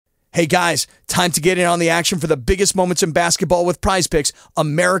Hey guys, time to get in on the action for the biggest moments in basketball with Prize Picks,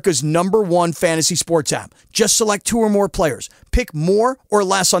 America's #1 fantasy sports app. Just select 2 or more players, pick more or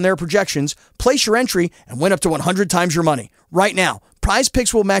less on their projections, place your entry, and win up to 100 times your money. Right now, Prize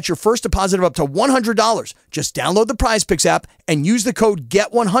Picks will match your first deposit of up to $100. Just download the Prize Picks app and use the code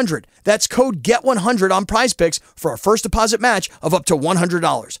GET100. That's code GET100 on Prize Picks for a first deposit match of up to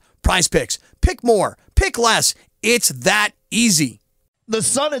 $100. Prize Picks. Pick more. Pick less. It's that easy. The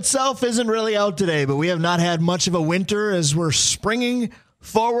sun itself isn't really out today, but we have not had much of a winter as we're springing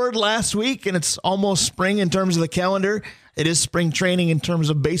forward last week, and it's almost spring in terms of the calendar. It is spring training in terms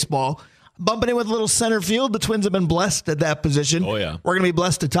of baseball. Bumping in with a little center field. The Twins have been blessed at that position. Oh, yeah. We're going to be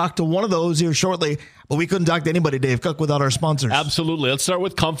blessed to talk to one of those here shortly, but we couldn't talk to anybody, Dave Cook, without our sponsors. Absolutely. Let's start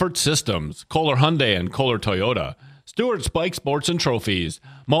with Comfort Systems, Kohler Hyundai and Kohler Toyota, Stewart's Bike Sports and Trophies,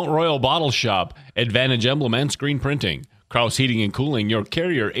 Mount Royal Bottle Shop, Advantage Emblem and Screen Printing, Krause Heating and Cooling, your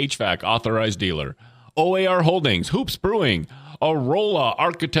Carrier HVAC authorized dealer, OAR Holdings, Hoops Brewing, Arola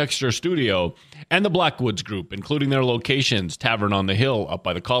Architecture Studio, and the Blackwoods Group, including their locations, Tavern on the Hill up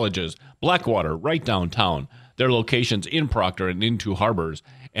by the colleges, Blackwater right downtown, their locations in Proctor and in Two Harbors,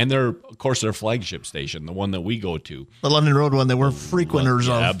 and of course, their flagship station, the one that we go to. The London Road one that we're frequenters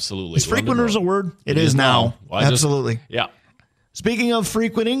of. Absolutely. Is frequenters a word? It is now. Well, absolutely. Yeah. Speaking of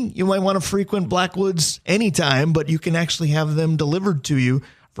frequenting, you might want to frequent Blackwoods anytime, but you can actually have them delivered to you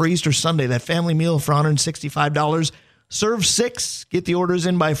for Easter Sunday. That family meal for $165. Serve 6. Get the orders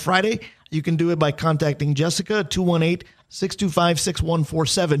in by Friday. You can do it by contacting Jessica,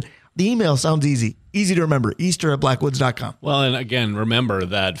 218-625-6147. The email sounds easy. Easy to remember. Easter@blackwoods.com. Well, and again, remember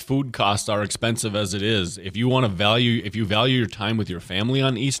that food costs are expensive as it is. If you value your time with your family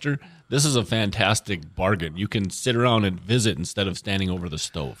on Easter, this is a fantastic bargain. You can sit around and visit instead of standing over the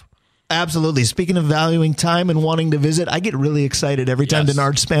stove. Absolutely. Speaking of valuing time and wanting to visit, I get really excited every time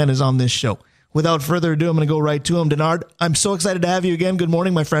Denard Span is on this show. Without further ado, I'm going to go right to him. Denard, I'm so excited to have you again. Good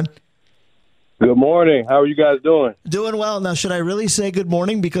morning, my friend. Good morning. How are you guys doing? Doing well. Now, should I really say good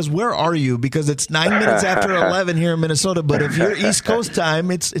morning? Because where are you? Because it's 9 minutes after 11 here in Minnesota. But if you're East Coast time,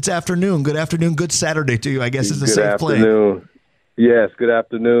 it's afternoon. Good afternoon. Good Saturday to you, I guess, is a safe play. Good afternoon. Yes, good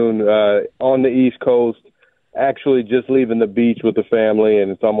afternoon. On the East Coast, actually just leaving the beach with the family, and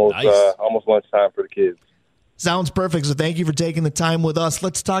it's almost lunchtime for the kids. Sounds perfect. So thank you for taking the time with us.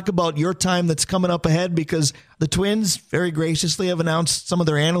 Let's talk about your time that's coming up ahead, because the Twins very graciously have announced some of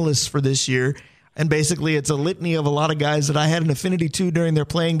their analysts for this year. And basically, it's a litany of a lot of guys that I had an affinity to during their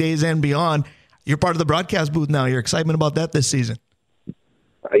playing days and beyond. You're part of the broadcast booth now. Your excitement about that this season?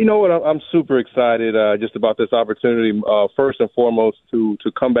 You know what? I'm super excited just about this opportunity. First and foremost, to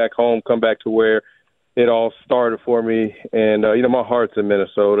come back home, come back to where it all started for me. And, my heart's in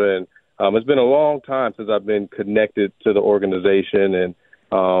Minnesota. And it's been a long time since I've been connected to the organization. And,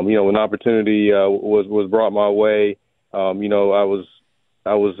 when the opportunity was brought my way, I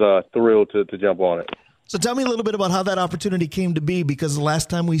was thrilled to jump on it. So tell me a little bit about how that opportunity came to be, because the last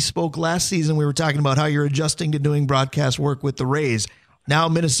time we spoke last season, we were talking about how you're adjusting to doing broadcast work with the Rays. Now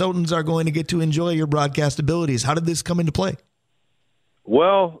Minnesotans are going to get to enjoy your broadcast abilities. How did this come into play?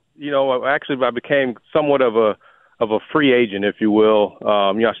 Well, I became somewhat of a free agent, if you will.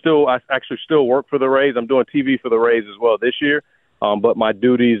 I actually still work for the Rays. I'm doing TV for the Rays as well this year. But my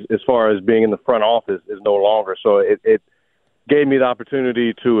duties as far as being in the front office is no longer. So it gave me the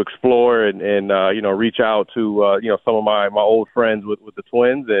opportunity to explore and reach out to, some of my old friends with the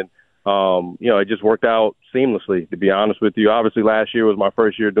Twins. And, it just worked out seamlessly, to be honest with you. Obviously, last year was my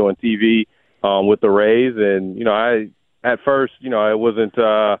first year doing TV with the Rays. And, at first, it wasn't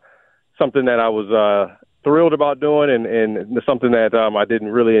something that I was thrilled about doing and something that I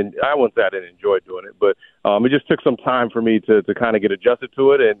didn't really – I wouldn't say I didn't enjoy doing it. But it just took some time for me to kind of get adjusted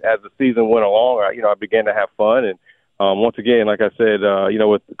to it. And as the season went along, I began to have fun. And once again, like I said,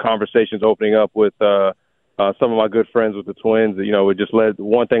 with conversations opening up with some of my good friends with the Twins, it just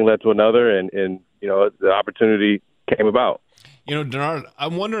one thing led to another, and the opportunity came about. Denard,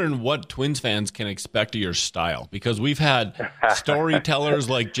 I'm wondering what Twins fans can expect of your style, because we've had storytellers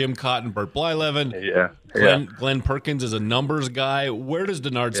like Jim Cott and Bert Blyleven. Glenn Perkins is a numbers guy. Where does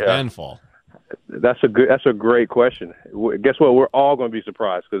Denard Span fall? That's a great question. Guess what? We're all going to be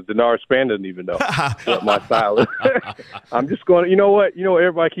surprised, because Denard Span doesn't even know what my style is. I'm just going to, you know what?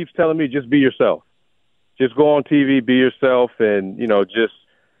 Everybody keeps telling me, just be yourself. Just go on TV, be yourself, and, just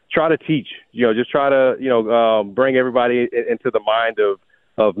try to teach. Just try to, bring everybody into the mind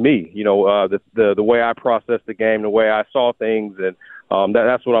of me, the way I process the game, the way I saw things, and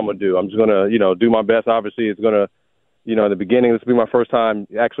that's what I'm going to do. I'm just going to, do my best. Obviously, it's going to, in the beginning, this will be my first time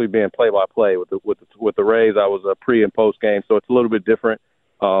actually being play-by-play with the Rays. I was a pre- and post-game, so it's a little bit different.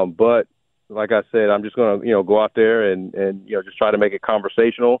 But like I said, I'm just going to, go out there and just try to make it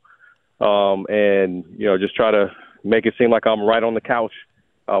conversational, and just try to make it seem like I'm right on the couch,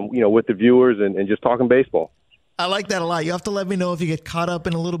 with the viewers and just talking baseball. I like that a lot. You have to let me know if you get caught up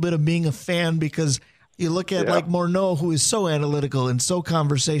in a little bit of being a fan, because you look at like Morneau, who is so analytical and so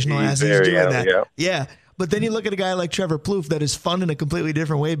conversational as he's doing that. Yeah. But then you look at a guy like Trevor Plouffe that is fun in a completely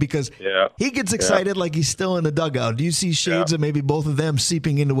different way, because he gets excited like he's still in the dugout. Do you see shades of maybe both of them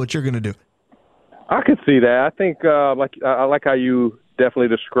seeping into what you're going to do? I could see that. I think I like how you definitely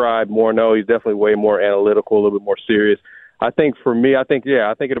described Morneau. He's definitely way more analytical, a little bit more serious. I think for me, I think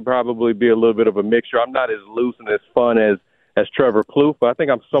it'll probably be a little bit of a mixture. I'm not as loose and as fun as Trevor Plouffe, but I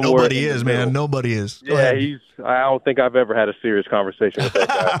think I'm somewhere. Nobody is, man. Nobody is. Go ahead. I don't think I've ever had a serious conversation with that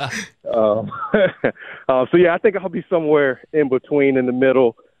guy. So I think I'll be somewhere in between, in the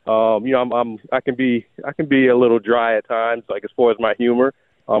middle. I can be a little dry at times, like as far as my humor.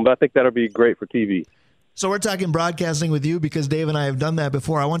 But I think that'll be great for TV. So we're talking broadcasting with you because Dave and I have done that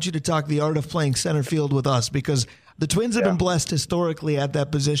before. I want you to talk the art of playing center field with us, because the Twins have been blessed historically at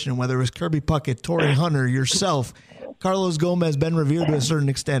that position, whether it was Kirby Puckett, Torrey Hunter, yourself, Carlos Gomez, Ben Revere to a certain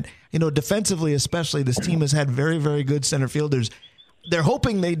extent. Defensively especially, this team has had very, very good center fielders. They're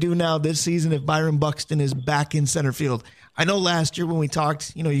hoping they do now this season if Byron Buxton is back in center field. I know last year when we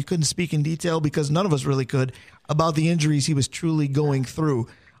talked, you couldn't speak in detail because none of us really could about the injuries he was truly going through.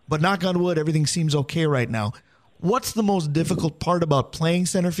 But knock on wood, everything seems okay right now. What's the most difficult part about playing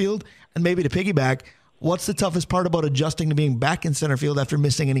center field? And maybe to piggyback, what's the toughest part about adjusting to being back in center field after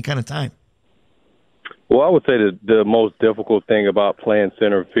missing any kind of time? Well, I would say that the most difficult thing about playing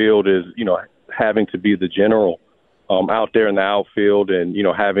center field is, having to be the general out there in the outfield, and,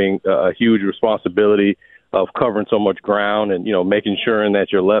 having a huge responsibility of covering so much ground, and, making sure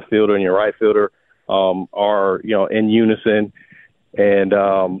that your left fielder and your right fielder are, in unison. And,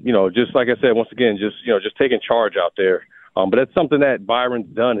 just like I said, once again, just taking charge out there. But that's something that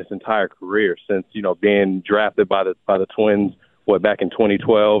Byron's done his entire career since, being drafted by the Twins, back in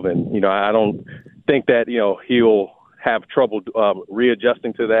 2012. And, I don't think that, he'll have trouble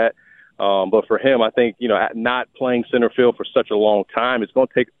readjusting to that. But for him, I think, not playing center field for such a long time,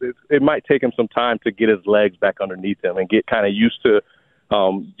 it might take him some time to get his legs back underneath him and get kind of used to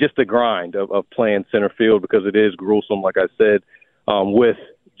just the grind of playing center field, because it is gruesome, like I said, with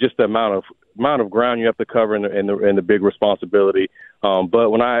just the amount of ground you have to cover and the big responsibility. But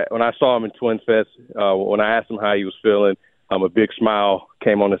when I saw him in Twins Fest, when I asked him how he was feeling, a big smile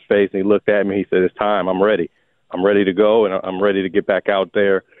came on his face, and he looked at me. He said, "It's time. I'm ready. I'm ready to go, and I'm ready to get back out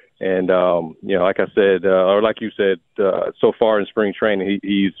there." And like I said, or like you said, so far in spring training,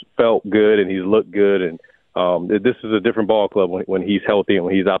 he's felt good and he's looked good, and this is a different ball club when he's healthy and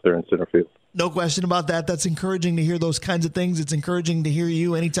when he's out there in center field. No question about that. That's encouraging to hear those kinds of things. It's encouraging to hear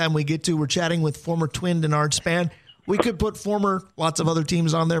you anytime we get to. We're chatting with former Twin Denard Span. We could put lots of other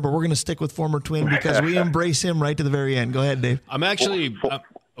teams on there, but we're going to stick with former Twin because we embrace him right to the very end. Go ahead, Dave. I'm actually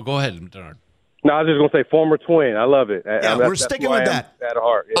go ahead, Denard. No, I was just going to say former Twin. I love it. Yeah, we're sticking with that. At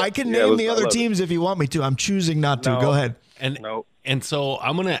heart. Yeah. I can name the other teams if you want me to. I'm choosing not to. No. Go ahead. And so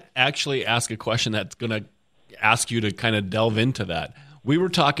I'm going to actually ask a question that's going to ask you to kind of delve into that. We were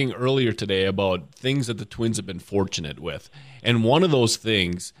talking earlier today about things that the Twins have been fortunate with. And one of those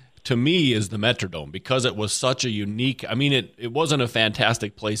things, to me, is the Metrodome, because it was such a unique – I mean, it wasn't a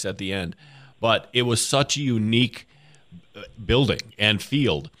fantastic place at the end, but it was such a unique building and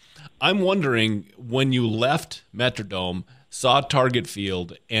field. I'm wondering, when you left Metrodome, saw Target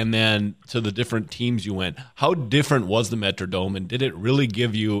Field, and then to the different teams you went, how different was the Metrodome, and did it really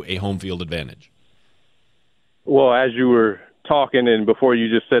give you a home field advantage? Well, as you were talking and before you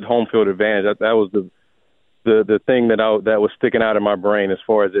just said home field advantage, that was the thing that was sticking out in my brain as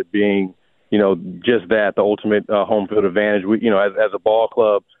far as it being, just that, the ultimate home field advantage. We, as a ball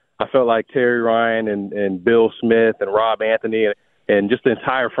club, I felt like Terry Ryan and Bill Smith and Rob Anthony and just the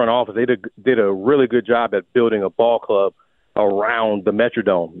entire front office, they did a really good job at building a ball club around the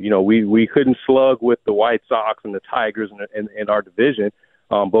Metrodome. We couldn't slug with the White Sox and the Tigers in our division,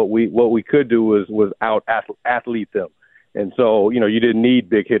 but what we could do was out athlete them. And so, you didn't need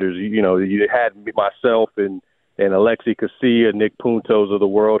big hitters. You had myself and Alexi Casilla, Nick Puntos of the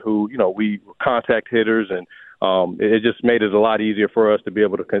world, who, we were contact hitters, and it just made it a lot easier for us to be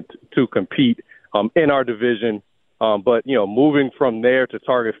able to compete in our division. But, moving from there to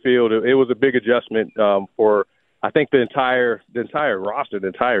Target Field, it was a big adjustment for, I think, the entire roster, the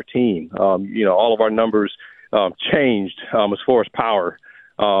entire team. All of our numbers changed as far as power.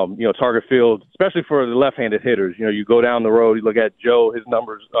 Target field, especially for the left-handed hitters. You go down the road, you look at Joe, his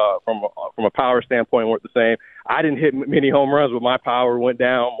numbers from a power standpoint weren't the same. I didn't hit many home runs, but my power went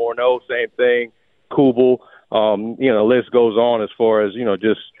down. Morneau, same thing. Kubel, the list goes on as far as,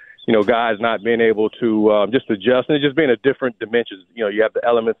 guys not being able to just adjust and it just being a different dimensions. You have the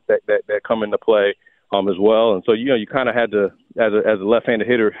elements that come into play as well. And so, you kind of had to, as a left-handed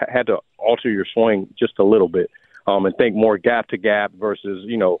hitter, had to alter your swing just a little bit and think more gap to gap versus,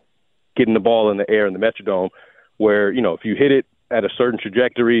 getting the ball in the air in the Metrodome where, if you hit it at a certain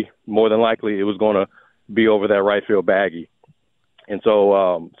trajectory, more than likely it was going to be over that right field baggie. And so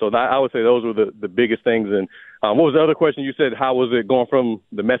I would say those were the biggest things. And what was the other question you said? How was it going from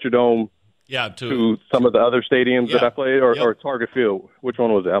the Metrodome to some of the other stadiums that I played or Target Field? Which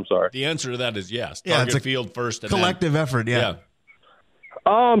one was it? I'm sorry. The answer to that is yes. Target Field first. And collective effort, yeah.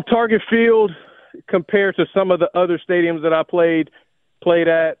 Target Field compared to some of the other stadiums that I played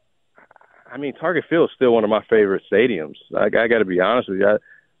at, I mean, Target Field is still one of my favorite stadiums. I got to be honest with you.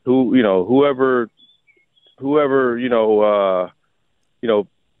 Whoever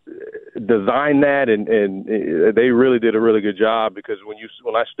designed that and they really did a really good job because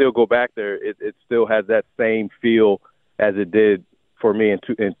when I still go back there, it still has that same feel as it did for me in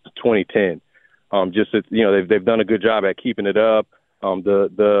 2010. They've done a good job at keeping it up.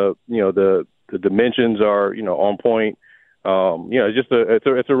 The dimensions are on point.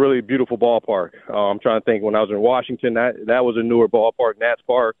 It's a really beautiful ballpark. I'm trying to think when I was in Washington, that was a newer ballpark. Nats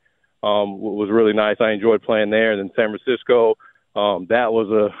Park was really nice. I enjoyed playing there. And then San Francisco, that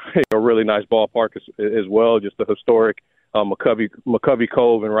was a really nice ballpark as well. Just a historic McCovey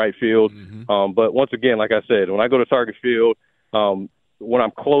Cove in right field. Mm-hmm. But once again, like I said, when I go to Target Field, when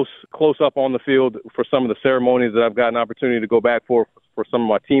I'm close up on the field for some of the ceremonies that I've got an opportunity to go back for some of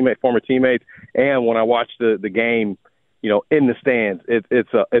my former teammates, and when I watch the game, in the stands,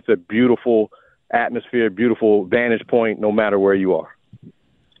 it's a beautiful atmosphere, beautiful vantage point, no matter where you are.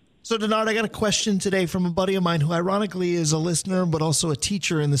 So, Denard, I got a question today from a buddy of mine who ironically is a listener but also a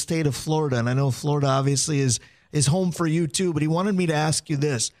teacher in the state of Florida. And I know Florida obviously is home for you too, but he wanted me to ask you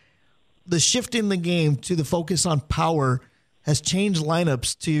this. The shift in the game to the focus on power has changed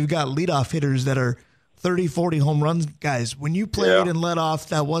lineups to you've got leadoff hitters that are 30, 40 home runs guys. When you played and led off,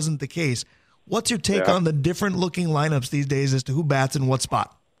 that wasn't the case. What's your take on the different looking lineups these days as to who bats in what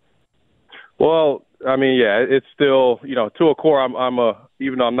spot? Well, I mean, it's still, to a core,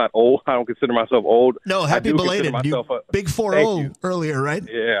 even though I'm not old, I don't consider myself old. No, happy belated. Big 4-0 earlier, right?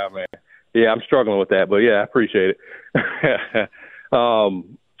 Yeah, man. Yeah, I'm struggling with that, but I appreciate it. To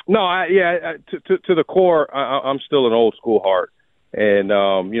the core, I'm still an old school heart. And,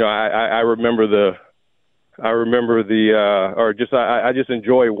 I just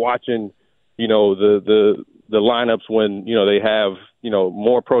enjoy watching, the lineups when, they have,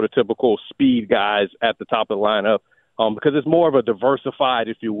 more prototypical speed guys at the top of the lineup, because it's more of a diversified,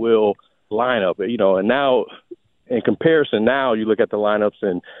 if you will, lineup, and now in comparison, now you look at the lineups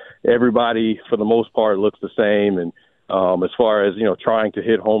and everybody for the most part looks the same. And, as far as, trying to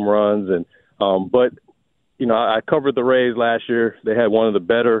hit home runs but I covered the Rays last year. They had one of the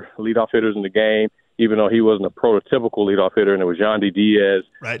better leadoff hitters in the game, even though he wasn't a prototypical leadoff hitter, and it was Yandy Diaz.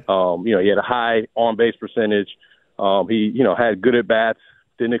 Right. He had a high on-base percentage. He, had good at-bats,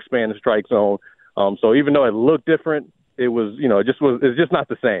 didn't expand the strike zone. So even though it looked different, it was, it's just not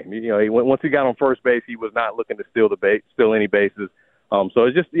the same. Once he got on first base, he was not looking to steal any bases. So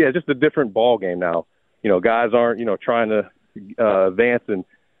it's just a different ball game now. Guys aren't, trying to advance and,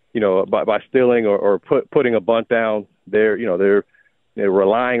 by stealing or putting a bunt down. They're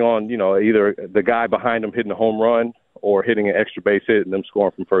relying on, either the guy behind them hitting a home run or hitting an extra base hit and them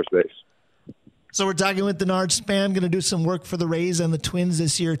scoring from first base. So we're talking with Denard Span, going to do some work for the Rays and the Twins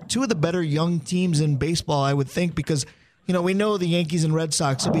this year. Two of the better young teams in baseball, I would think, because, we know the Yankees and Red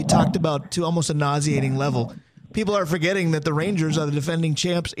Sox will be talked about to almost a nauseating level. People are forgetting that the Rangers are the defending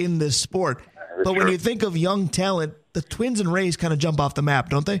champs in this sport. But when you think of young talent, the Twins and Rays kind of jump off the map,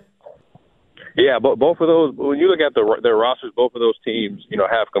 don't they? Yeah, but both of those, when you look at their rosters, both of those teams,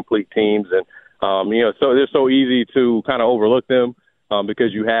 have complete teams. And, so they're so easy to kind of overlook them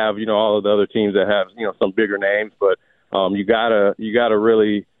because you have, all of the other teams that have, some bigger names. But you gotta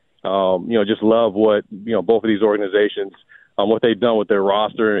really, just love what, both of these organizations, what they've done with their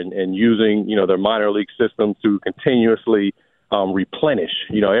roster and using, their minor league system to continuously replenish.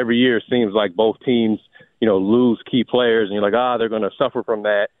 Every year it seems like both teams, lose key players, and you're like, they're going to suffer from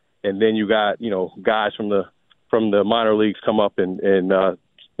that. And then you got, guys from the minor leagues come up and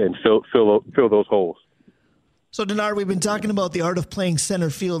fill those holes. So, Denard, we've been talking about the art of playing center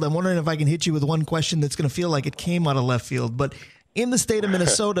field. I'm wondering if I can hit you with one question that's going to feel like it came out of left field. But In the state of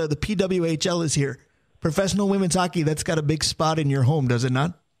Minnesota, the PWHL is here. Professional women's hockey, that's got a big spot in your home, does it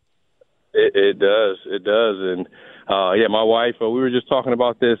not? It does. It does. And, my wife, we were just talking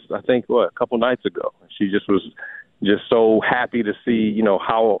about this, I think, a couple nights ago. She just was just so happy to see,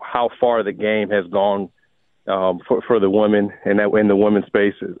 how far the game has gone for the women and that in the women's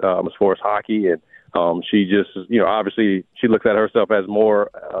space as far as hockey. And she just, obviously she looks at herself as more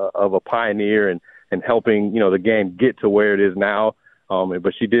of a pioneer and helping, the game get to where it is now.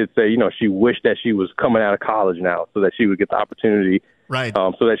 But she did say, she wished that she was coming out of college now so that she would get the opportunity, right?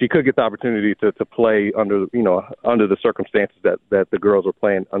 So that she could get the opportunity to play under the circumstances that the girls are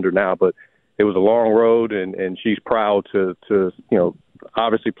playing under now. But it was a long road, and she's proud to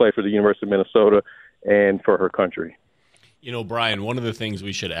obviously play for the University of Minnesota and for her country. Brian, one of the things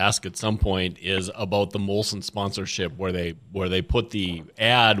we should ask at some point is about the Molson sponsorship, where they put the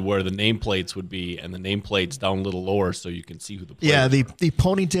ad where the nameplates would be, and the nameplates down a little lower so you can see who the players are. The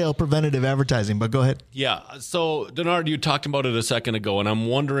ponytail preventative advertising, but go ahead. Yeah, so Denard, you talked about it a second ago, and I'm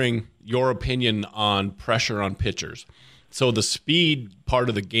wondering your opinion on pressure on pitchers. So the speed part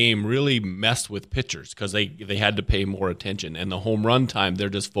of the game really messed with pitchers because they had to pay more attention, and the home run time, they're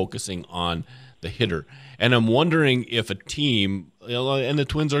just focusing on the hitter. And I'm wondering if a team, and the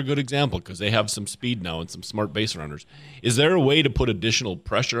Twins are a good example because they have some speed now and some smart base runners. Is there a way to put additional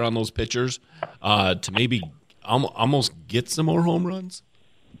pressure on those pitchers to maybe almost get some more home runs?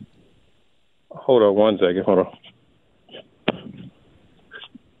 Hold on 1 second. Hold on.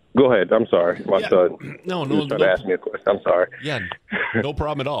 Go ahead. I'm sorry. My son. No. He was trying to ask me a question. I'm sorry. Yeah, no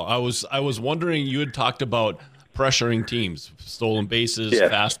problem at all. I was wondering, you had talked about pressuring teams, stolen bases,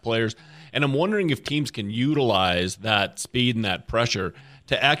 fast players. And I'm wondering if teams can utilize that speed and that pressure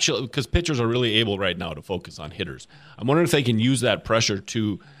to actually, because pitchers are really able right now to focus on hitters. I'm wondering if they can use that pressure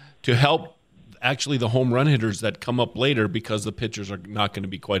to help actually the home run hitters that come up later because the pitchers are not going to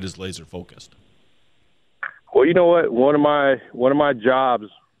be quite as laser focused. Well, you know what? One of my jobs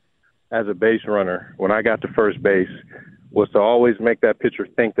as a base runner when I got to first base was to always make that pitcher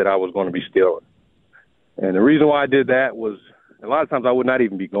think that I was going to be stealing. And the reason why I did that was, a lot of times I would not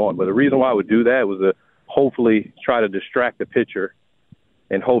even be going, but the reason why I would do that was to hopefully try to distract the pitcher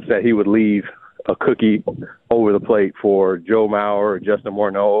in hopes that he would leave a cookie over the plate for Joe Mauer or Justin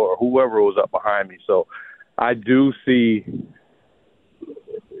Morneau or whoever was up behind me. So I do see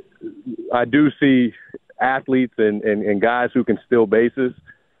athletes and guys who can steal bases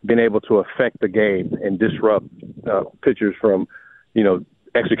being able to affect the game and disrupt pitchers from,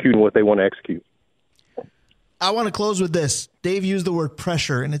 executing what they want to execute. I want to close with this. Dave used the word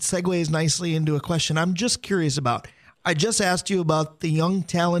pressure, and it segues nicely into a question I'm just curious about. I just asked you about the young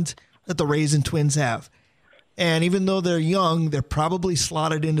talent that the Rays and Twins have. And even though they're young, they're probably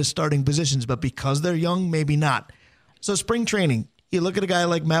slotted into starting positions. But because they're young, maybe not. So spring training, you look at a guy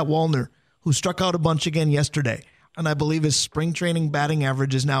like Matt Wallner, who struck out a bunch again yesterday. And I believe his spring training batting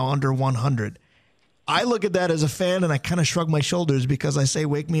average is now under 100. I look at that as a fan, and I kind of shrug my shoulders because I say,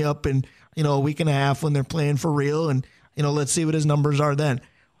 wake me up in a week and a half when they're playing for real, and let's see what his numbers are then.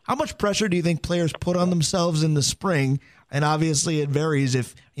 How much pressure do you think players put on themselves in the spring? And obviously it varies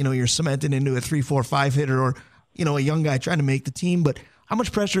if you're cemented into a 3-4-5 hitter or a young guy trying to make the team. But how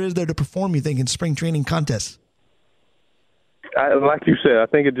much pressure is there to perform, you think, in spring training contests? Like you said, I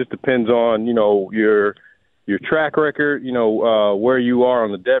think it just depends on your track record, where you are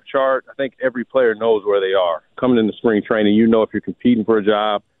on the depth chart. I think every player knows where they are. Coming into spring training, if you're competing for a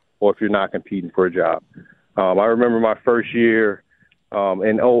job or if you're not competing for a job. I remember my first year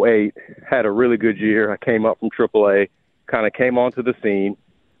in 2008, had a really good year. I came up from AAA, kind of came onto the scene.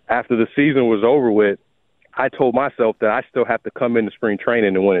 After the season was over with, I told myself that I still have to come into spring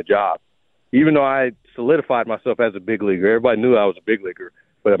training and win a job. Even though I solidified myself as a big leaguer, everybody knew I was a big leaguer.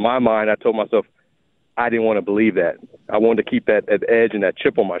 But in my mind, I told myself I didn't want to believe that. I wanted to keep that edge and that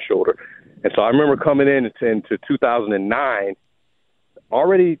chip on my shoulder. And so I remember coming into 2009,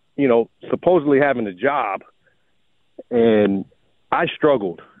 already, supposedly having a job, and I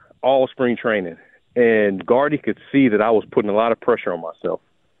struggled all spring training. And Gardy could see that I was putting a lot of pressure on myself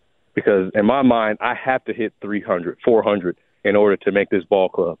because in my mind, I have to hit 300, 400 in order to make this ball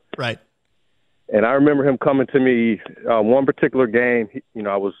club. Right. And I remember him coming to me one particular game.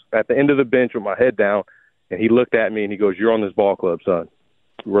 I was at the end of the bench with my head down, and he looked at me and he goes, "You're on this ball club, son.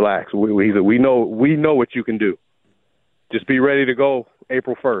 Relax. We know what you can do. Just be ready to go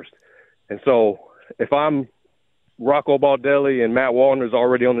April 1st." And so if I'm Rocco Baldelli and Matt Wallner's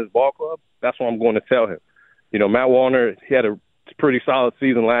already on this ball club, that's what I'm going to tell him. Matt Wallner, he had a pretty solid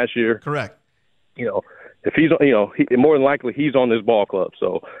season last year. Correct. If he's, more than likely he's on this ball club.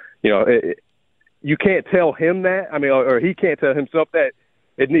 So, you can't tell him that. I mean, or he can't tell himself that.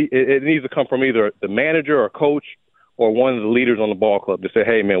 It needs to come from either the manager or coach or one of the leaders on the ball club to say,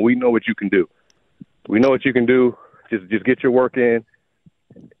 hey, man, we know what you can do. We know what you can do. Just get your work in,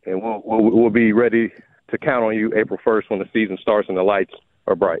 and we'll be ready to count on you April 1st when the season starts and the lights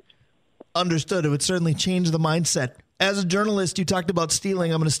are bright. Understood. It would certainly change the mindset. As a journalist, you talked about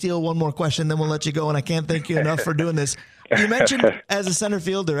stealing. I'm going to steal one more question, then we'll let you go, and I can't thank you enough for doing this. You mentioned as a center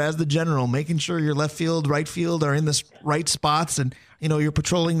fielder, as the general, making sure your left field, right field are in the right spots and, you're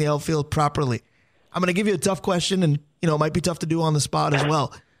patrolling the outfield properly. I'm going to give you a tough question, and, it might be tough to do on the spot as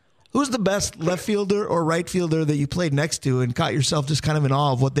well. Who's the best left fielder or right fielder that you played next to and caught yourself just kind of in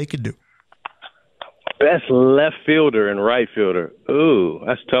awe of what they could do? Best left fielder and right fielder. Ooh,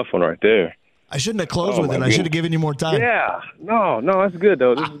 that's a tough one right there. I shouldn't have closed with it. I should have given you more time. Yeah. No, that's good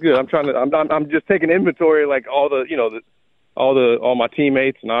though. This is good. I'm just taking inventory, like all my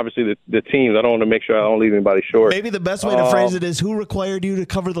teammates and obviously the teams. I don't want to make sure I don't leave anybody short. Maybe the best way to phrase it is, who required you to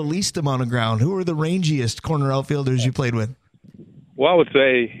cover the least amount of ground? Who were the rangiest corner outfielders you played with? Well, I would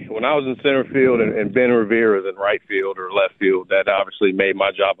say when I was in center field and Ben Revere was in right field or left field, that obviously made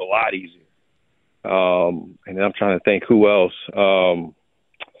my job a lot easier. And I'm trying to think who else. I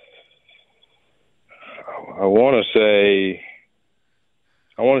want to say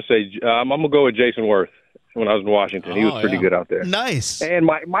I'm gonna go with Jason Worth. When I was in Washington, he was pretty good out there. Nice. And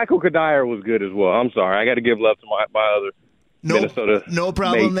Michael Kadire was good as well. I'm sorry, I got to give love to my other Minnesota. No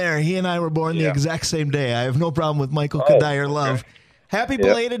problem mate. there. He and I were born the exact same day. I have no problem with Michael Kadire love. Happy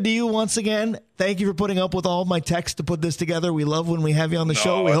belated to you once again. Thank you for putting up with all of my texts to put this together. We love when we have you on the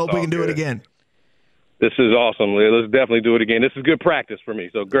show. We hope we can do it again. This is awesome. Let's definitely do it again. This is good practice for me,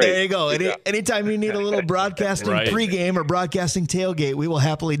 so great. There you go. Anytime you need a little broadcasting pregame or broadcasting tailgate, we will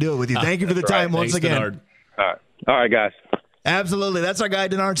happily do it with you. Thank you for the time once again. Denard. All right, guys. Absolutely. That's our guy,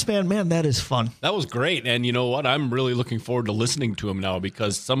 Denard Span. Man, that is fun. That was great. And you know what? I'm really looking forward to listening to him now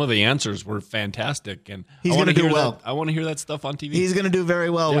because some of the answers were fantastic. And he's going to do well. I want to hear that stuff on TV. He's going to do very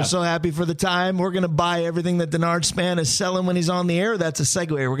well. Yeah. We're so happy for the time. We're going to buy everything that Denard Span is selling when he's on the air. That's a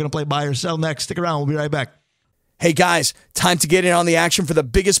segue. We're going to play buy or sell next. Stick around. We'll be right back. Hey guys, time to get in on the action for the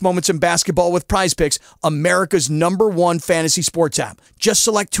biggest moments in basketball with Prize Picks, America's #1 fantasy sports app. Just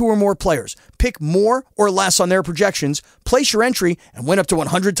select 2 or more players, pick more or less on their projections, place your entry, and win up to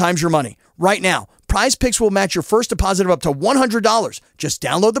 100 times your money. Right now, Prize Picks will match your first deposit of up to $100. Just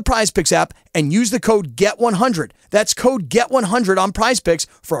download the Prize Picks app and use the code GET100. That's code GET100 on Prize Picks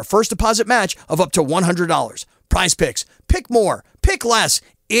for a first deposit match of up to $100. Prize Picks. Pick more. Pick less.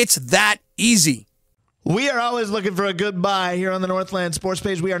 It's that easy. We are always looking for a good buy here on the Northland Sports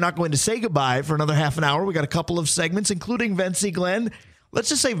Page. We are not going to say goodbye for another half an hour. We got a couple of segments, including Vencie Glenn. Let's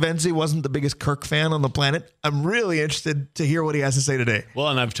just say Vencie wasn't the biggest Kirk fan on the planet. I'm really interested to hear what he has to say today. Well,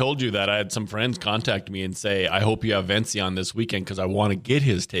 and I've told you that I had some friends contact me and say, I hope you have Vencie on this weekend because I want to get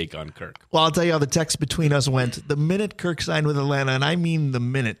his take on Kirk. Well, I'll tell you how the text between us went. The minute Kirk signed with Atlanta, and I mean the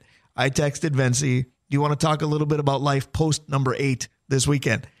minute, I texted Vencie, do you want to talk a little bit about life post number 8 this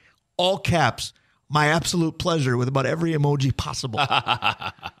weekend? All caps. My absolute pleasure with about every emoji possible.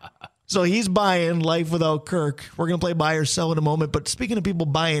 So he's buying life without Kirk. We're going to play buy or sell in a moment. But speaking of people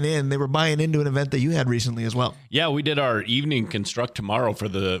buying in, they were buying into an event that you had recently as well. Yeah, we did our evening Construct Tomorrow for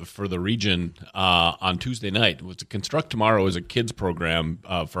the region on Tuesday night. It was Construct Tomorrow is a kids program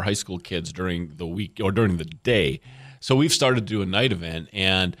for high school kids during the week or during the day. So we've started to do a night event,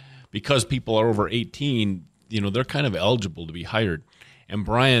 and because people are over 18, they're kind of eligible to be hired. And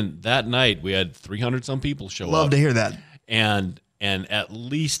Brian, that night we had 300-some people show up. Love to hear that. And at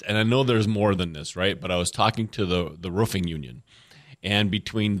least, and I know there's more than this, right? But I was talking to the roofing union, and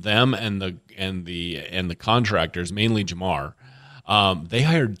between them and the contractors, mainly Jamar, they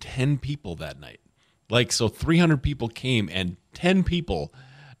hired 10 people that night. So 300 people came, and 10 people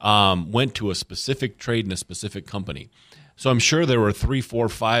went to a specific trade in a specific company. So I'm sure there were 3, 4,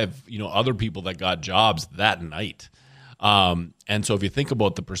 5, other people that got jobs that night. And so if you think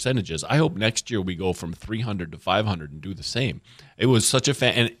about the percentages, I hope next year we go from 300 to 500 and do the same. It was such a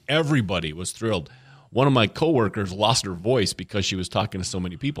and everybody was thrilled. One of my coworkers lost her voice because she was talking to so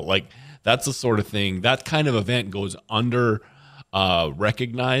many people. That's the sort of thing, that kind of event goes under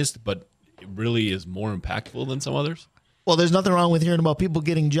recognized, but it really is more impactful than some others. Well, there's nothing wrong with hearing about people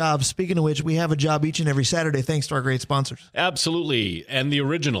getting jobs. Speaking of which, we have a job each and every Saturday thanks to our great sponsors. Absolutely. And the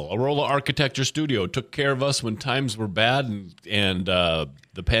original, Arola Architecture Studio, took care of us when times were bad and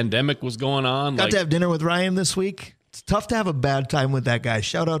the pandemic was going on. Got to have dinner with Ryan this week. It's tough to have a bad time with that guy.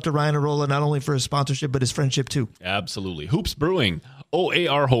 Shout out to Ryan Arola, not only for his sponsorship, but his friendship too. Absolutely. Hoops Brewing,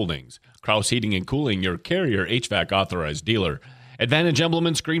 OAR Holdings, Kraus Heating and Cooling, your Carrier HVAC authorized dealer, Advantage Emblem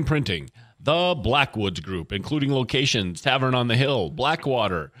and Screen Printing, The Blackwoods Group, including locations Tavern on the Hill,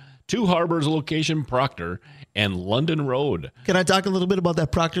 Blackwater, Two Harbors location, Proctor, and London Road. Can I talk a little bit about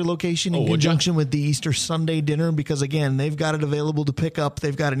that Proctor location in conjunction with the Easter Sunday dinner? Because, again, they've got it available to pick up.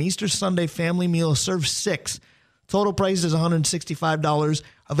 They've got an Easter Sunday family meal, serve 6. Total price is $165.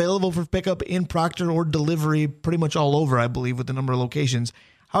 Available for pickup in Proctor or delivery pretty much all over, I believe, with the number of locations.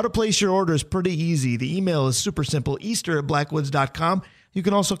 How to place your order is pretty easy. The email is super simple, easter@blackwoods.com. You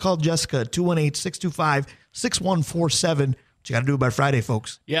can also call Jessica at 218-625-6147. But you got to do it by Friday,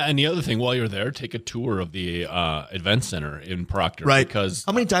 folks. Yeah, and the other thing, while you're there, take a tour of the event center in Proctor. Right. Because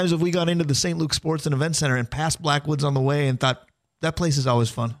how many times have we gone into the St. Luke Sports and Event Center and passed Blackwoods on the way and thought, that place is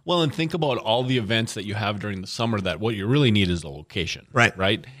always fun. Well, and think about all the events that you have during the summer that what you really need is a location. Right.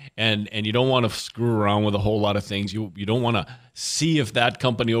 Right? And you don't want to screw around with a whole lot of things. You don't want to see if that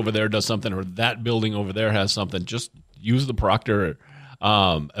company over there does something or that building over there has something. Just use the Proctor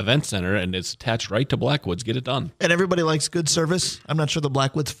event center, and it's attached right to Blackwoods. Get it done. And everybody likes good service. I'm not sure the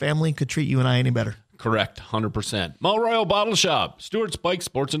Blackwoods family could treat you and I any better. Correct, 100%. Mount Royal Bottle Shop, Stewart's Bike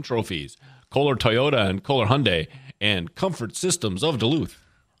Sports and Trophies, Kohler Toyota and Kohler Hyundai, and Comfort Systems of Duluth.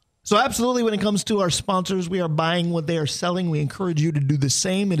 So absolutely, when it comes to our sponsors, we are buying what they are selling. We encourage you to do the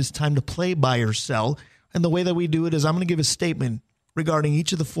same. It is time to play, buy, or sell. And the way that we do it is I'm going to give a statement regarding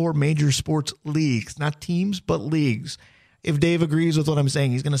each of the 4 major sports leagues, not teams, but leagues. If Dave agrees with what I'm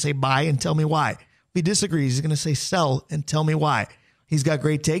saying, he's going to say buy and tell me why. If he disagrees, he's going to say sell and tell me why. He's got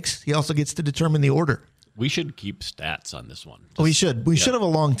great takes. He also gets to determine the order. We should keep stats on this one. We should. We should have a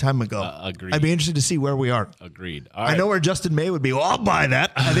long time ago. Agreed. I'd be interested to see where we are. Agreed. All right. I know where Justin May would be. Well, I'll buy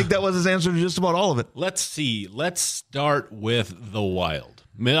that. I think that was his answer to just about all of it. Let's see. Let's start with the Wild.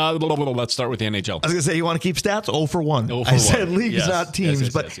 Let's start with the NHL. I was going to say, you want to keep stats? 0 for 1. 0 for I said 1. leagues, yes. not teams.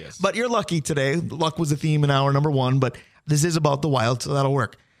 Yes. But you're lucky today. Luck was the theme in hour number 1, but this is about the Wild, so that'll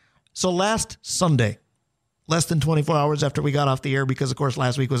work. So last Sunday, less than 24 hours after we got off the air, because, of course,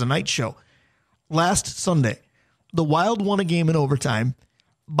 last week was a night show. Last Sunday, the Wild won a game in overtime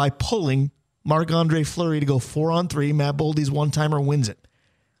by pulling Marc-Andre Fleury to go 4-on-3. Matt Boldy's one-timer wins it.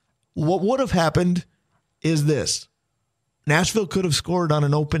 What would have happened is this. Nashville could have scored on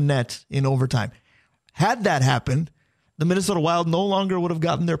an open net in overtime. Had that happened, the Minnesota Wild no longer would have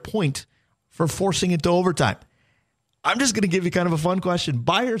gotten their point for forcing it to overtime. I'm just going to give you kind of a fun question.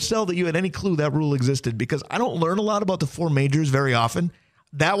 Buy or sell that you had any clue that rule existed, because I don't learn a lot about the 4 majors very often.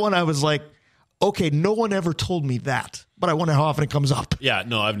 That one I was like, okay, no one ever told me that, but I wonder how often it comes up. Yeah,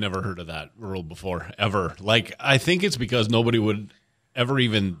 no, I've never heard of that rule before, ever. Like, I think it's because nobody would ever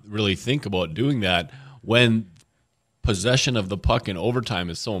even really think about doing that when possession of the puck in overtime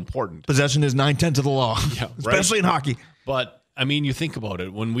is so important. Possession is 9/10 of the law, yeah, right? Especially in hockey. But I mean, you think about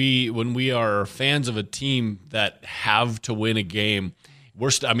it. When we are fans of a team that have to win a game,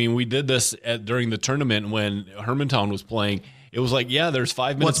 we did this during the tournament when Hermantown was playing. It was like, yeah, there's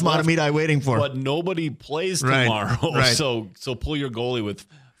 5 minutes left. What's Matamidi waiting for? But nobody plays tomorrow. Right. So pull your goalie with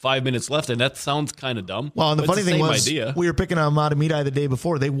 5 minutes left, and that sounds kind of dumb. Well, and the funny thing was, idea. We were picking on Matamidi the day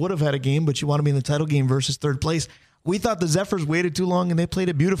before. They would have had a game, but you want to be in the title game versus third place. We thought the Zephyrs waited too long, and they played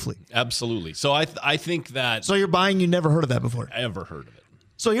it beautifully. Absolutely. So I think that... So you're buying, you never heard of that before? Ever heard of it.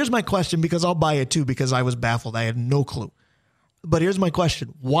 So here's my question, because I'll buy it too, because I was baffled. I had no clue. But here's my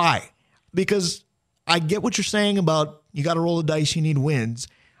question. Why? Because I get what you're saying about you got to roll the dice, you need wins.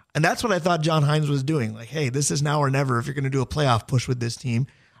 And that's what I thought John Hines was doing. Like, hey, this is now or never if you're going to do a playoff push with this team.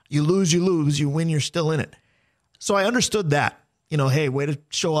 You lose, you win, you're still in it. So I understood that. Hey, way to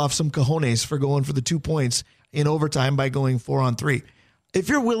show off some cojones for going for the 2 points in overtime by going 4-on-3. If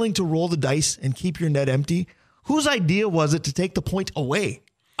you're willing to roll the dice and keep your net empty, whose idea was it to take the point away?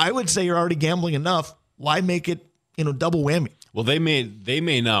 I would say you're already gambling enough. Why make it, double whammy? Well, they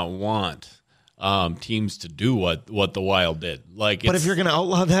may not want teams to do what the Wild did. But if you're going to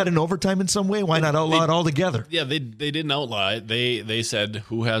outlaw that in overtime in some way, why not outlaw it altogether? Yeah, they didn't outlaw it. They said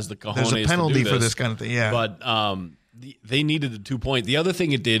who has the cojones. There's a penalty to do this. for this kind of thing. Yeah, but they needed the 2 point. The other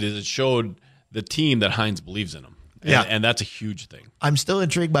thing it did is it showed the team that Hines believes in them. And that's a huge thing. I'm still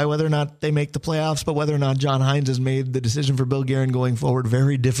intrigued by whether or not they make the playoffs, but whether or not John Hines has made the decision for Bill Guerin going forward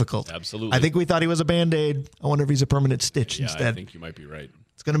very difficult. Absolutely. I think we thought he was a Band-Aid. I wonder if he's a permanent stitch instead. I think you might be right.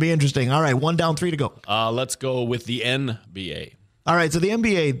 It's going to be interesting. All right, 1 down, 3 to go. Let's go with the NBA. All right, so the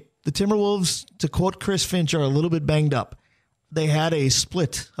NBA, the Timberwolves, to quote Chris Finch, are a little bit banged up. They had a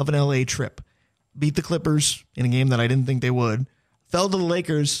split of an LA trip. Beat the Clippers in a game that I didn't think they would. Fell to the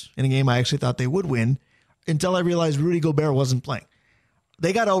Lakers in a game I actually thought they would win, until I realized Rudy Gobert wasn't playing.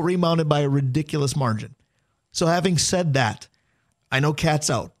 They got out-rebounded by a ridiculous margin. So having said that, I know Cat's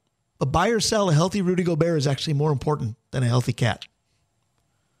out. But buy or sell, a healthy Rudy Gobert is actually more important than a healthy Cat.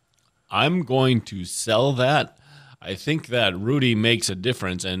 I'm going to sell that. I think that Rudy makes a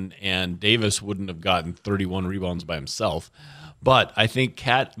difference, and Davis wouldn't have gotten 31 rebounds by himself. But I think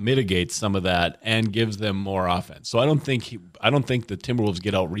Cat mitigates some of that and gives them more offense. So I don't think the Timberwolves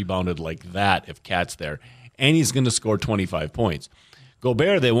get out rebounded like that if Cat's there, and he's going to score 25 points.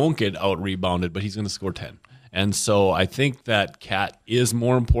 Gobert, they won't get out rebounded, but he's going to score 10. And so I think that Cat is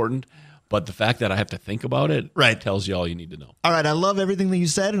more important. But the fact that I have to think about it tells you all you need to know. All right, I love everything that you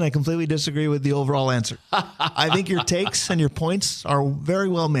said, and I completely disagree with the overall answer. I think your takes and your points are very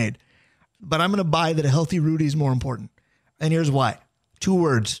well made. But I'm going to buy that a healthy Rudy is more important. And here's why. 2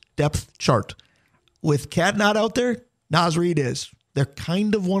 words, depth chart. With Cat not out there, Naz Reid is. They're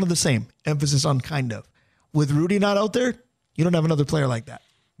kind of one of the same. Emphasis on kind of. With Rudy not out there, you don't have another player like that.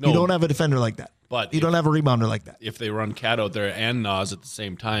 No. You don't have a defender like that. But you don't have a rebounder like that. If they run Cat out there and Naz at the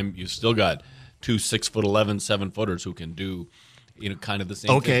same time, you've still got 2 6'11", 7-footers who can do, kind of the same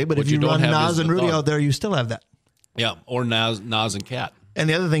thing. Okay, but if you run Naz and Rudy out there, you still have that. Yeah, or Naz and Cat. And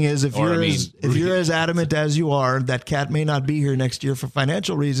the other thing is, if you're as adamant as you are that Cat may not be here next year for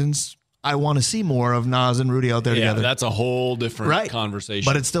financial reasons, I want to see more of Naz and Rudy out there together. Yeah, that's a whole different conversation.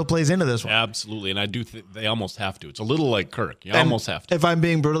 But it still plays into this one. Absolutely, and I do think they almost have to. It's a little like Kirk. You almost have to. If I'm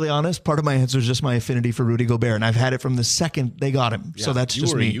being brutally honest, part of my answer is just my affinity for Rudy Gobert, and I've had it from the second they got him. Yeah, so that's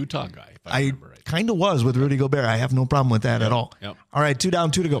just me. You were a Utah guy, if I remember right. Kind of was with Rudy Gobert. I have no problem with that at all. Yep. All right, 2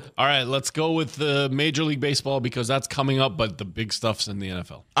 down, 2 to go. All right, let's go with the Major League Baseball because that's coming up, but the big stuff's in the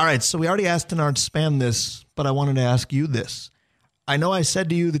NFL. All right, so we already asked Denard Span this, but I wanted to ask you this. I know I said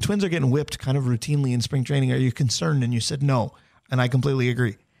to you, the Twins are getting whipped kind of routinely in spring training. Are you concerned? And you said no, and I completely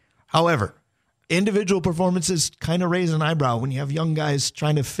agree. However, individual performances kind of raise an eyebrow when you have young guys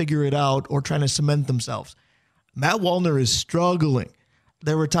trying to figure it out or trying to cement themselves. Matt Wallner is struggling.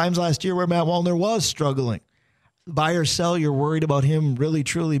 There were times last year where Matt Wallner was struggling. Buy or sell, you're worried about him really,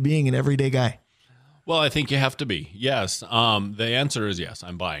 truly being an everyday guy. Well, I think you have to be. Yes. The answer is yes,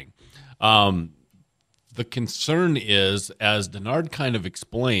 I'm buying. The concern is, as Denard kind of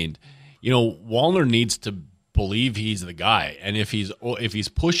explained, Wallner needs to believe he's the guy. And if he's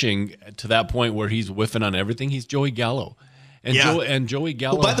pushing to that point where he's whiffing on everything, he's Joey Gallo. And Joey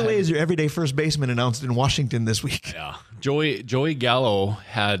Gallo. By the way, is your everyday first baseman announced in Washington this week? Yeah, Joey Gallo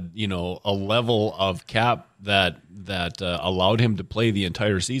had a level of cap that allowed him to play the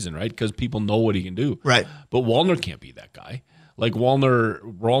entire season, right? Because people know what he can do, right? But Wallner can't be that guy. Like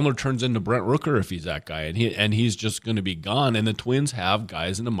Wallner turns into Brent Rooker if he's that guy, and he's just going to be gone. And the Twins have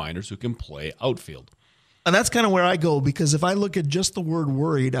guys in the minors who can play outfield. And that's kind of where I go, because if I look at just the word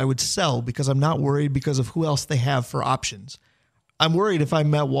worried, I would sell because I'm not worried because of who else they have for options. I'm worried if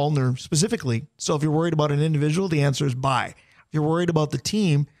I'm Matt Wallner specifically. So if you're worried about an individual, the answer is buy. If you're worried about the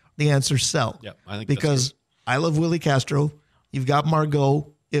team, the answer is sell. Yep, I think because I love Willie Castro. You've got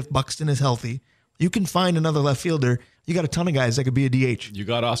Margot if Buxton is healthy. You can find another left fielder. You got a ton of guys that could be a DH. You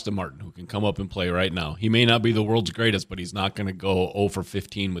got Austin Martin who can come up and play right now. He may not be the world's greatest, but he's not going to go 0 for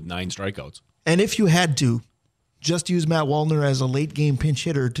 15 with 9 strikeouts. And if you had to, just use Matt Wallner as a late-game pinch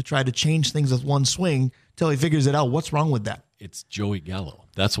hitter to try to change things with one swing till he figures it out. What's wrong with that? It's Joey Gallo.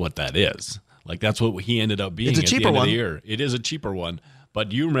 That's what that is. Like, that's what he ended up being at the end of the year. It is a cheaper one.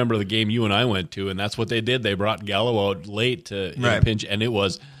 But you remember the game you and I went to, and that's what they did. They brought Gallo out late to pinch, and it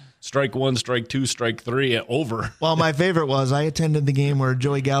was strike 1, strike 2, strike 3, over. Well, my favorite was I attended the game where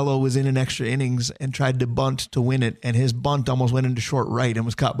Joey Gallo was in an extra innings and tried to bunt to win it, and his bunt almost went into short right and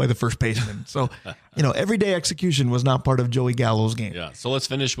was caught by the first baseman. So, everyday execution was not part of Joey Gallo's game. Yeah, so let's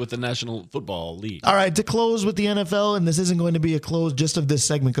finish with the National Football League. All right, to close with the NFL, and this isn't going to be a close just of this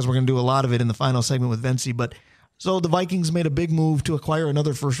segment because we're going to do a lot of it in the final segment with Vencie, but so the Vikings made a big move to acquire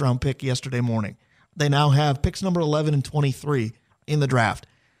another first-round pick yesterday morning. They now have picks number 11 and 23 in the draft.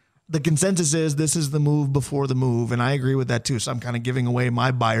 The consensus is this is the move before the move, and I agree with that too, so I'm kind of giving away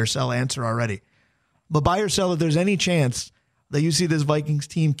my buy or sell answer already. But buy or sell if there's any chance that you see this Vikings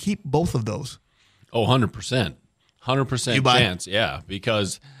team keep both of those. Oh, 100%. 100% chance, yeah,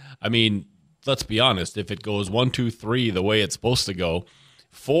 because, let's be honest, if it goes 1, 2, 3 the way it's supposed to go,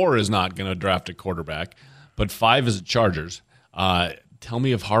 4 is not going to draft a quarterback, but 5 is the Chargers. Tell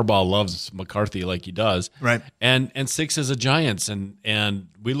me if Harbaugh loves McCarthy like he does. Right. And 6 is a Giants, and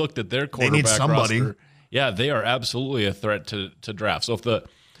we looked at their quarterback roster. Yeah, they are absolutely a threat to draft. So if the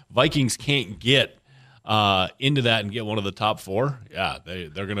Vikings can't get into that and get one of the top 4, yeah, they're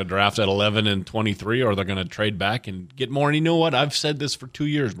going to draft at 11 and 23, or they're going to trade back and get more. And you know what? I've said this for 2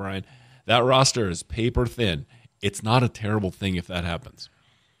 years, Brian. That roster is paper thin. It's not a terrible thing if that happens.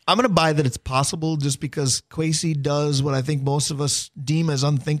 I'm going to buy that it's possible just because Kwesi does what I think most of us deem as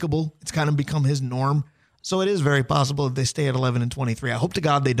unthinkable. It's kind of become his norm. So it is very possible that they stay at 11-23. I hope to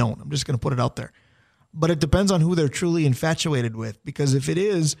God they don't. I'm just going to put it out there. But it depends on who they're truly infatuated with, because if it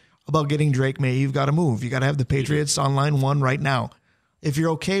is about getting Drake May, you've got to move. You got to have the Patriots on line one right now. If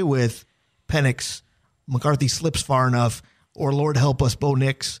you're okay with Penix, McCarthy slips far enough, or Lord help us, Bo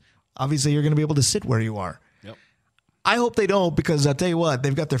Nix, obviously you're going to be able to sit where you are. Yep. I hope they don't, because I'll tell you what,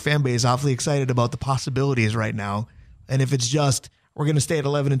 they've got their fan base awfully excited about the possibilities right now. And if it's just, we're going to stay at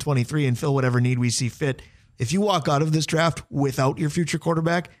 11-23 and fill whatever need we see fit. If you walk out of this draft without your future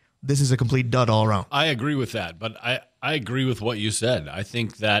quarterback, this is a complete dud all around. I agree with that, but I agree with what you said. I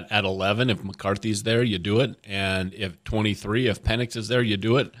think that at 11, if McCarthy's there, you do it. And if 23, if Penix is there, you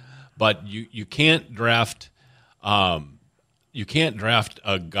do it. But you can't draft a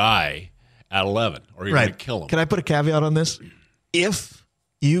guy at 11 or you're going to kill him. Can I put a caveat on this? If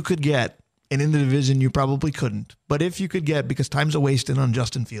you could get, and in the division you probably couldn't, but if you could get, because time's a wasting on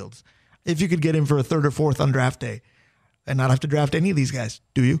Justin Fields, if you could get him for a third or fourth on draft day and not have to draft any of these guys,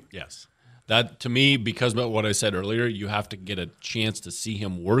 do you? Yes. That, to me, because of what I said earlier, you have to get a chance to see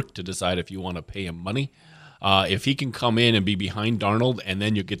him work to decide if you want to pay him money. If he can come in and be behind Darnold and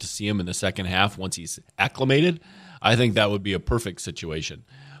then you get to see him in the second half once he's acclimated, I think that would be a perfect situation.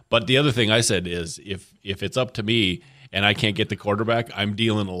 But the other thing I said is if it's up to me and I can't get the quarterback, I'm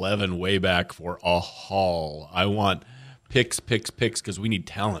dealing 11 way back for a haul. I want picks, because we need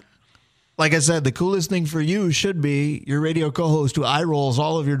talent. Like I said, the coolest thing for you should be your radio co-host who eye rolls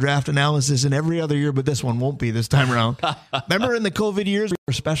all of your draft analysis in every other year, but this one won't be this time around. Remember in the COVID years, we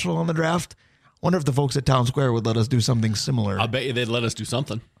were special on the draft? Wonder if the folks at Town Square would let us do something similar. I bet you they'd let us do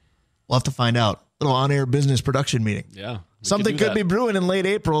something. We'll have to find out. Little on-air business production meeting. Yeah. Something could be brewing in late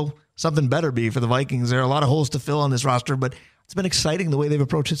April. Something better be for the Vikings. There are a lot of holes to fill on this roster, but it's been exciting the way they've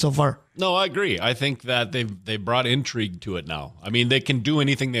approached it so far. No, I agree. I think that they brought intrigue to it now. I mean, they can do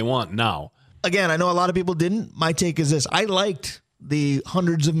anything they want now. Again, I know a lot of people didn't. My take is this. I liked the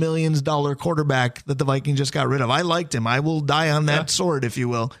hundreds of millions dollar quarterback that the Vikings just got rid of. I liked him. I will die on that sword, if you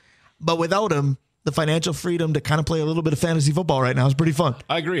will. But without him, the financial freedom to kind of play a little bit of fantasy football right now is pretty fun.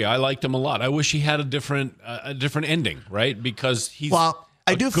 I agree. I liked him a lot. I wish he had a different ending, right? Because he's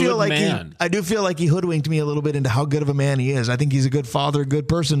I do feel like he hoodwinked me a little bit into how good of a man he is. I think he's a good father, good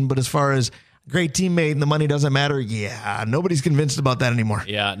person, but as far as great teammate and the money doesn't matter, nobody's convinced about that anymore.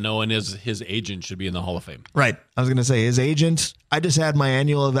 Yeah, no, and his agent should be in the Hall of Fame. Right. I was going to say his agent. I just had my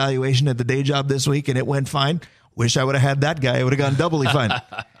annual evaluation at the day job this week, and it went fine. Wish I would have had that guy. It would have gone doubly fine.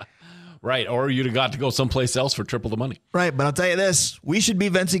 Right, or you'd have got to go someplace else for triple the money. Right, but I'll tell you this. We should be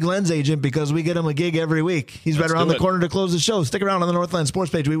Vencie Glenn's agent because we get him a gig every week. He's right around the corner to close the show. Stick around on the Northland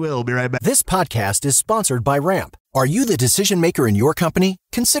Sports page. We will be right back. This podcast is sponsored by Ramp. Are you the decision maker in your company?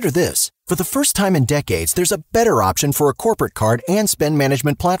 Consider this. For the first time in decades, there's a better option for a corporate card and spend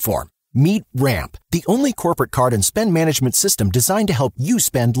management platform. Meet Ramp, the only corporate card and spend management system designed to help you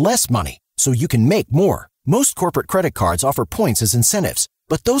spend less money so you can make more. Most corporate credit cards offer points as incentives,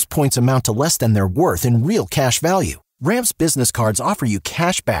 but those points amount to less than their worth in real cash value. Ramp's business cards offer you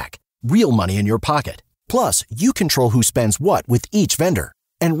cash back, real money in your pocket. Plus, you control who spends what with each vendor.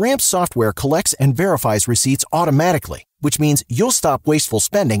 And Ramp's software collects and verifies receipts automatically, which means you'll stop wasteful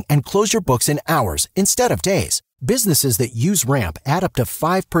spending and close your books in hours instead of days. Businesses that use Ramp add up to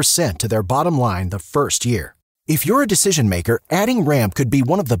 5% to their bottom line the first year. If you're a decision maker, adding Ramp could be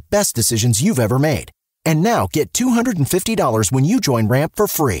one of the best decisions you've ever made. And now get $250 when you join Ramp for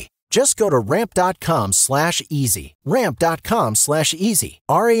free. Just go to ramp.com/easy. Ramp.com/easy.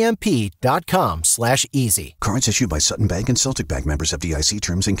 RAMP.com/easy. Cards issued by Sutton Bank and Celtic Bank, members FDIC.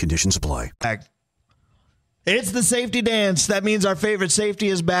 Terms and conditions apply. It's the safety dance. That means our favorite safety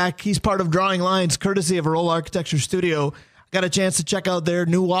is back. He's part of Drawing Lines, courtesy of Roll Architecture Studio. Got a chance to check out their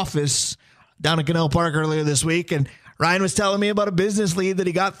new office down at Canal Park earlier this week, and Ryan was telling me about a business lead that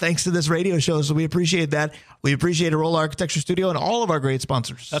he got thanks to this radio show, so we appreciate that. We appreciate Roll Architecture Studio and all of our great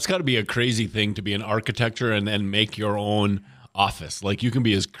sponsors. That's got to be a crazy thing to be an architecture and then make your own office. Like, you can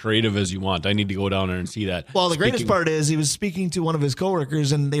be as creative as you want. I need to go down there and see that. Well, the greatest part is he was speaking to one of his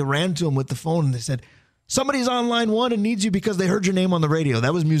coworkers, and they ran to him with the phone, and they said, somebody's on line one and needs you because they heard your name on the radio.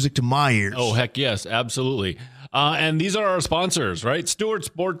 That was music to my ears. Oh, heck yes, absolutely. And these are our sponsors, right? Stewart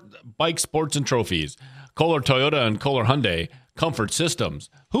Bike Sports and Trophies, Kohler Toyota and Kohler Hyundai, Comfort Systems,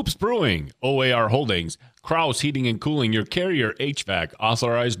 Hoops Brewing, OAR Holdings, Kraus Heating and Cooling, your Carrier HVAC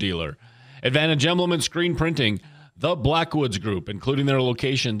authorized dealer, Advantage Emblem and Screen Printing, the Blackwoods Group, including their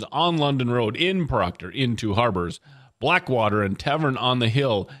locations on London Road, in Proctor, in Two Harbors, Blackwater and Tavern on the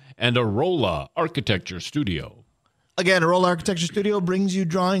Hill, and Arola Architecture Studio. Again, Arola Architecture Studio brings you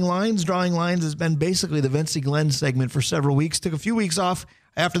Drawing Lines. Drawing Lines has been basically the Vencie Glenn segment for several weeks. Took a few weeks off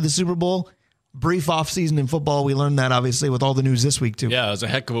after the Super Bowl. brief offseason in football. We learned that, obviously, with all the news this week, too. Yeah, it was a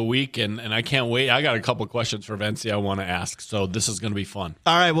heck of a week, and I can't wait. I got a couple questions for Vencie I want to ask, so this is going to be fun.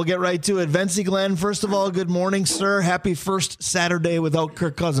 All right, we'll get right to it. Vencie Glenn, first of all, good morning, sir. Happy first Saturday without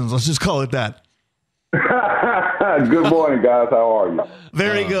Kirk Cousins. Let's just call it that. Good morning, guys. How are you?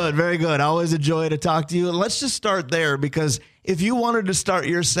 Very good, very good. Always a joy to talk to you. And let's just start there, because if you wanted to start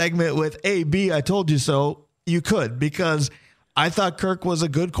your segment with A, B, I told you so, you could, because I thought Kirk was a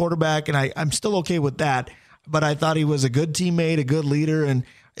good quarterback, and I'm still okay with that, but I thought he was a good teammate, a good leader, and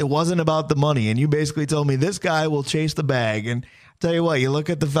it wasn't about the money. And you basically told me this guy will chase the bag. And I'll tell you what, you look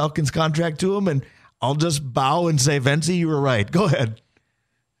at the Falcons contract to him, and I'll just bow and say, Vencie, you were right. Go ahead.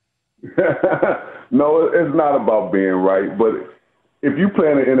 No, it's not about being right, but if you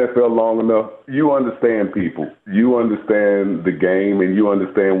play in the NFL long enough, you understand people. You understand the game, and you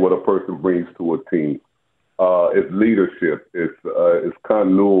understand what a person brings to a team. It's leadership, it's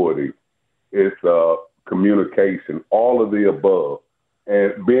continuity, it's communication, all of the above.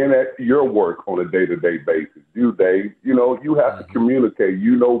 And being at your work on a day-to-day basis, Dave, you have to communicate.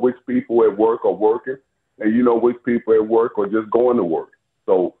 You know which people at work are working, and you know which people at work are just going to work.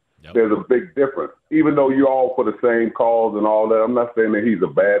 So there's a big difference. Even though you're all for the same cause and all that, I'm not saying that he's a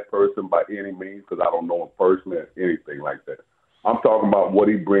bad person by any means, because I don't know him personally or anything like that. I'm talking about what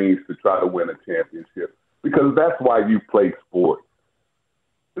he brings to try to win a championship, because that's why you play sports.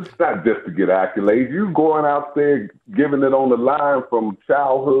 It's not just to get accolades. You're going out there giving it on the line from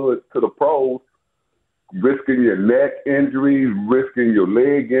childhood to the pros, risking your neck injuries, risking your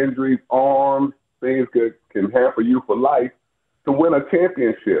leg injuries, arms, things that can hamper you for life to win a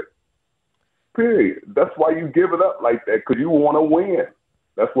championship. Period. That's why you give it up like that, because you want to win.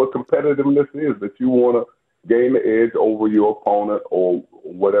 That's what competitiveness is, that you want to gain the edge over your opponent or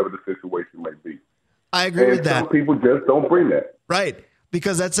whatever the situation may be. I agree with that. Some people just don't bring that. Right.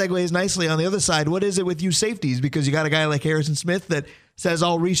 Because that segues nicely on the other side. What is it with you safeties? Because you got a guy like Harrison Smith that says,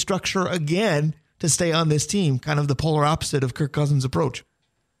 I'll restructure again to stay on this team, kind of the polar opposite of Kirk Cousins' approach.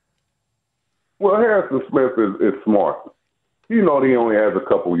 Well, Harrison Smith is smart. You know that he only has a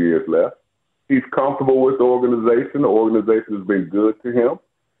couple years left. He's comfortable with the organization. The organization has been good to him.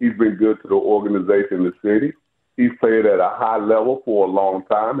 He's been good to the organization, the city. He's played at a high level for a long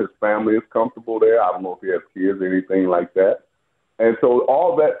time. His family is comfortable there. I don't know if he has kids or anything like that. And so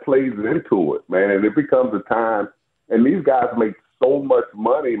all that plays into it, man. And it becomes a time, and these guys make so much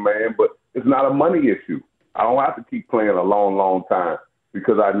money, man, but it's not a money issue. I don't have to keep playing a long, long time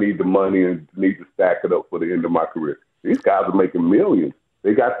because I need the money and need to stack it up for the end of my career. These guys are making millions.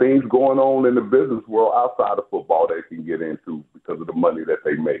 They got things going on in the business world outside of football they can get into because of the money that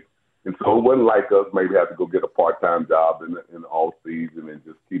they make. And so it wasn't like us maybe have to go get a part-time job in the off season and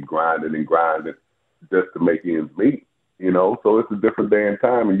just keep grinding and grinding just to make ends meet, So it's a different day and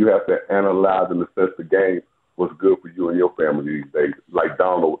time, and you have to analyze and assess the game, what's good for you and your family these days, like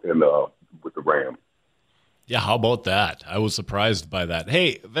Donald with the Rams. Yeah, how about that? I was surprised by that.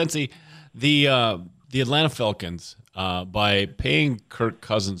 Hey, Vencie, the Atlanta Falcons, by paying Kirk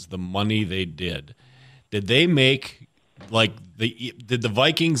Cousins the money they did they make did the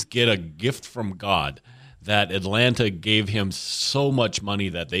Vikings get a gift from God that Atlanta gave him so much money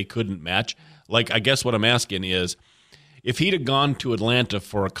that they couldn't match? I guess what I'm asking is, if he'd have gone to Atlanta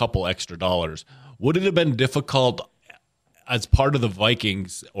for a couple extra dollars, would it have been difficult as part of the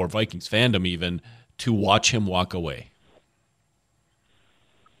Vikings or Vikings fandom even to watch him walk away?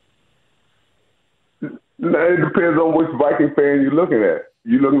 It depends on which Viking fan you're looking at.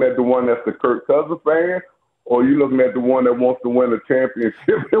 You looking at the one that's the Kirk Cousins fan, or you looking at the one that wants to win a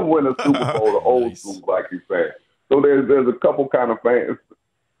championship and win a Super Bowl, the old school Viking fan. So there's a couple kind of fans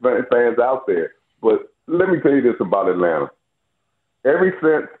out there. But let me tell you this about Atlanta. Ever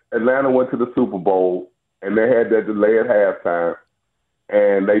since Atlanta went to the Super Bowl and they had that delay at halftime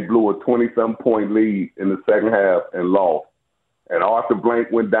and they blew a 20-something point lead in the second half and lost, and Arthur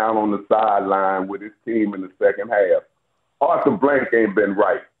Blank went down on the sideline with his team in the second half, Arthur Blank ain't been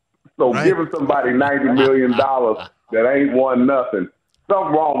right. So giving somebody $90 million that ain't won nothing,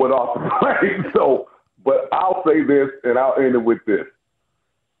 something wrong with Arthur Blank. But I'll say this, and I'll end it with this.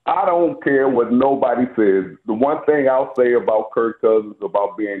 I don't care what nobody says. The one thing I'll say about Kirk Cousins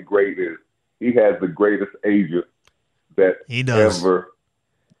about being great is he has the greatest agent that ever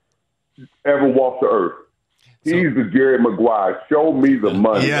walked the earth. He's the Jerry Maguire. Show me the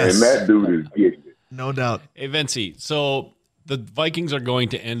money, and that dude is getting it. No doubt. Hey, Vencie, so the Vikings are going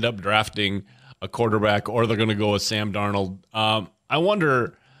to end up drafting a quarterback, or they're going to go with Sam Darnold. I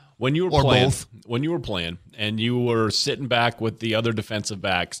wonder, when you were playing and you were sitting back with the other defensive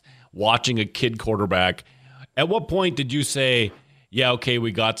backs watching a kid quarterback, at what point did you say, yeah, okay,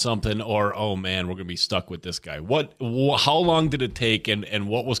 we got something, or, oh, man, we're going to be stuck with this guy? How long did it take, and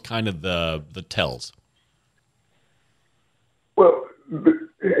what was kind of the tells? Well,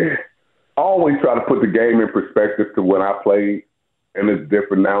 I always try to put the game in perspective to when I played, and it's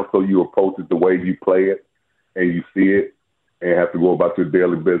different now, so you approach it the way you play it, and you see it, and have to go about your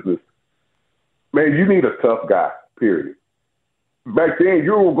daily business. Man, you need a tough guy, period. Back then,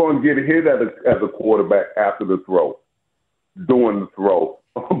 you were going to get hit as a quarterback after the throw, during the throw,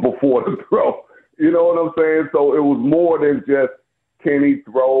 before the throw. You know what I'm saying? So it was more than just, can he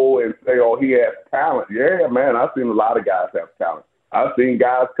throw and say, oh, he has talent? Yeah, man, I've seen a lot of guys have talent. I've seen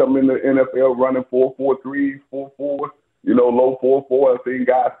guys come in the NFL running 4.43s, 4.4s, low 4.4. I've seen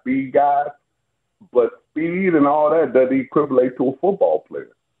guys, speed guys. But speed and all that doesn't equivalent to a football player.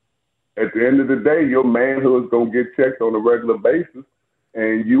 At the end of the day, your manhood is going to get checked on a regular basis,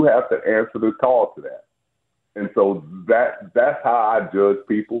 and you have to answer the call to that. And so that's how I judge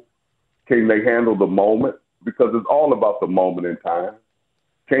people. Can they handle the moment? Because it's all about the moment in time.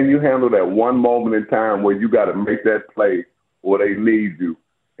 Can you handle that one moment in time where you got to make that play or they need you,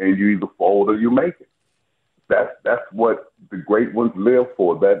 and you either fold or you make it? That's what the great ones live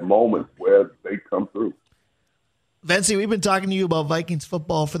for, that moment where they come through. Vencie, we've been talking to you about Vikings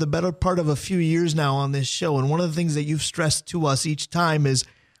football for the better part of a few years now on this show, and one of the things that you've stressed to us each time is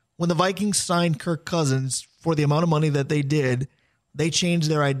when the Vikings signed Kirk Cousins for the amount of money that they did, they changed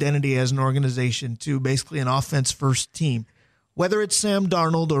their identity as an organization to basically an offense-first team. Whether it's Sam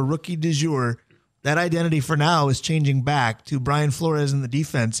Darnold or rookie du jour, that identity for now is changing back to Brian Flores, and the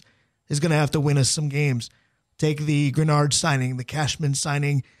defense is going to have to win us some games. Take the Denard signing, the Cashman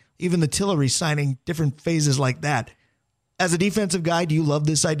signing, even the Tillery signing, different phases like that. As a defensive guy, do you love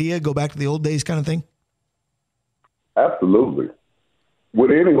this idea? Go back to the old days kind of thing? Absolutely.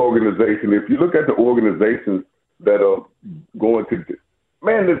 With any organization, if you look at the organizations that are going to –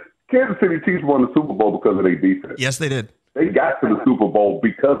 man, the Kansas City Chiefs won the Super Bowl because of their defense. Yes, they did. They got to the Super Bowl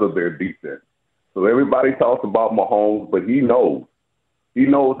because of their defense. So everybody talks about Mahomes, but he knows. He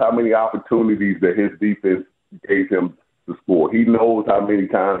knows how many opportunities that his defense gave him to score. He knows how many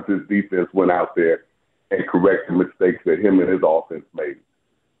times his defense went out there and corrected mistakes that him and his offense made.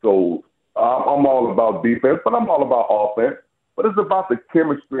 So I'm all about defense, but I'm all about offense. But it's about the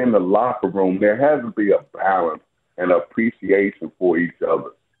chemistry in the locker room. There has to be a balance and appreciation for each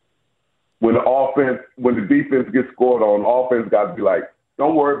other. When the defense gets scored on, offense got to be like,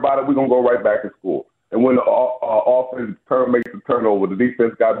 don't worry about it, we're going to go right back and score. And when the offense makes a turnover, the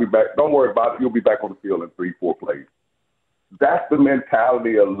defense got to be back. Don't worry about it, you'll be back on the field in 3-4 plays. That's the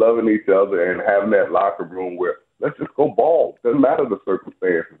mentality of loving each other and having that locker room where let's just go ball. Doesn't matter the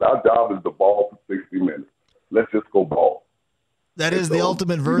circumstances. Our job is to ball for 60 minutes. Let's just go ball. That is the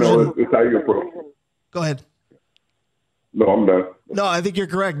ultimate version. It's how you approach it. Go ahead. No, I'm done. No, I think you're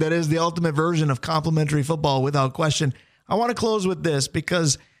correct. That is the ultimate version of complimentary football without question. I want to close with this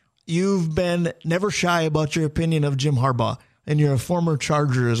because you've been never shy about your opinion of Jim Harbaugh, and you're a former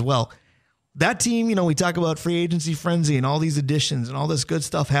Charger as well. That team, we talk about free agency frenzy and all these additions and all this good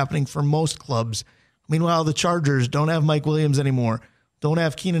stuff happening for most clubs. Meanwhile, the Chargers don't have Mike Williams anymore, don't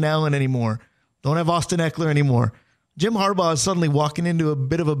have Keenan Allen anymore, don't have Austin Eckler anymore. Jim Harbaugh is suddenly walking into a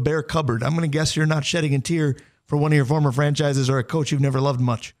bit of a bare cupboard. I'm going to guess you're not shedding a tear for one of your former franchises or a coach you've never loved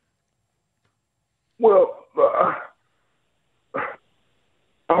much. Well,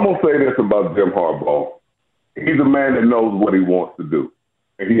 I'm going to say this about Jim Harbaugh. He's a man that knows what he wants to do,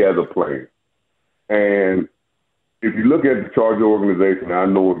 and he has a plan. And if you look at the Charger organization, I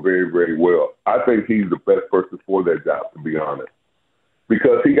know it very, very well. I think he's the best person for that job, to be honest,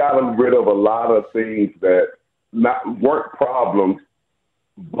 because he got rid of a lot of things that weren't problems,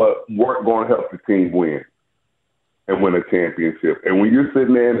 but weren't going to help the team win and win a championship. And when you're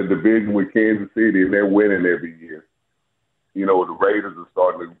sitting there in the division with Kansas City and they're winning every year, the Raiders are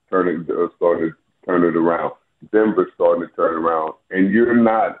starting to turn it around. Denver's starting to turn around, and you're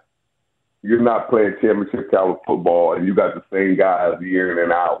not playing championship caliber football, and you got the same guys year in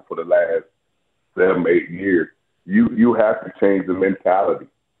and out for the last 7-8 years. You have to change the mentality.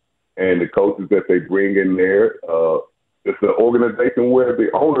 And the coaches that they bring in there, it's an organization where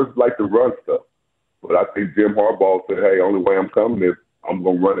the owners like to run stuff. But I think Jim Harbaugh said, hey, only way I'm coming is I'm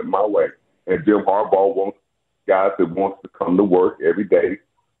going to run it my way. And Jim Harbaugh wants guys that wants to come to work every day,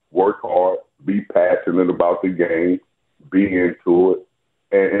 work hard, be passionate about the game, be into it,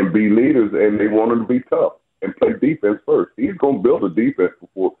 and be leaders. And they want them to be tough and play defense first. He's going to build a defense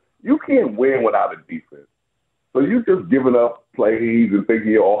before. You can't win without a defense. So you just giving up plays and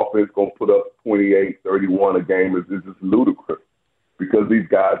thinking your offense is going to put up 28, 31 a game is just ludicrous because these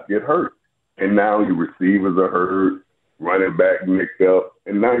guys get hurt. And now your receivers are hurt. running back mixed up,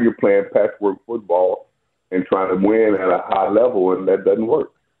 and now you're playing patchwork football and trying to win at a high level, and that doesn't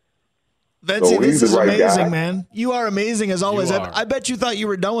work. Vencie, this is right amazing, guy. Man. You are amazing as always. You are. I bet you thought you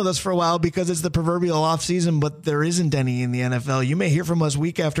were done with us for a while because it's the proverbial off season, but there isn't any in the NFL. You may hear from us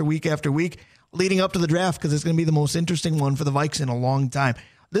week after week after week leading up to the draft because it's going to be the most interesting one for the Vikes in a long time.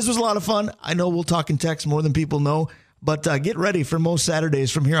 This was a lot of fun. I know we'll talk in text more than people know, but get ready for most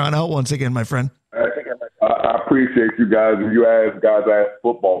Saturdays from here on out once again, my friend. I appreciate you guys. You guys ask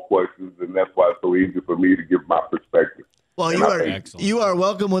football questions, and that's why it's so easy for me to give my perspective. Well, you are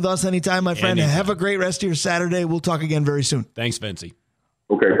welcome with us anytime, my friend. Anytime. Have a great rest of your Saturday. We'll talk again very soon. Thanks, Vencie.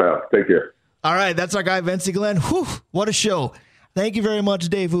 Okay, pal. Take care. All right, that's our guy, Vencie Glenn. Whew, what a show. Thank you very much,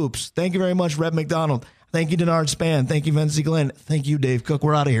 Dave Hoops. Thank you very much, Reb McDonald. Thank you, Denard Span. Thank you, Vencie Glenn. Thank you, Dave Cook.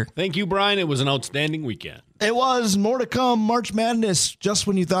 We're out of here. Thank you, Brian. It was an outstanding weekend. It was. More to come. March Madness. Just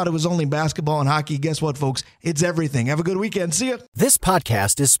when you thought it was only basketball and hockey, guess what, folks? It's everything. Have a good weekend. See ya. This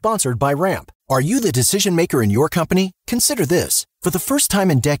podcast is sponsored by Ramp. Are you the decision maker in your company? Consider this. For the first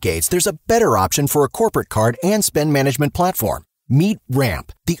time in decades, there's a better option for a corporate card and spend management platform. Meet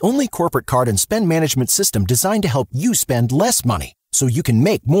Ramp, the only corporate card and spend management system designed to help you spend less money so you can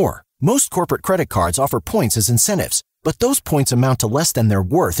make more. Most corporate credit cards offer points as incentives, but those points amount to less than their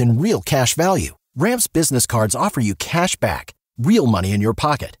worth in real cash value. Ramp's business cards offer you cash back, real money in your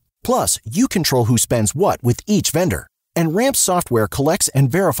pocket. Plus, you control who spends what with each vendor. And Ramp's software collects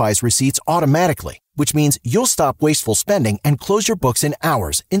and verifies receipts automatically, which means you'll stop wasteful spending and close your books in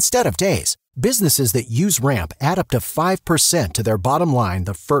hours instead of days. Businesses that use Ramp add up to 5% to their bottom line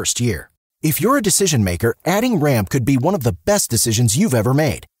the first year. If you're a decision maker, adding Ramp could be one of the best decisions you've ever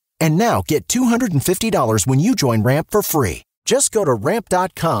made. And now get $250 when you join Ramp for free. Just go to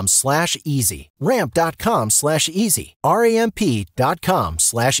ramp.com/easy. Ramp.com/easy.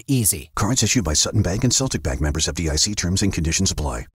 RAMP.com/easy. Cards issued by Sutton Bank and Celtic Bank, members of FDIC. Terms and conditions apply.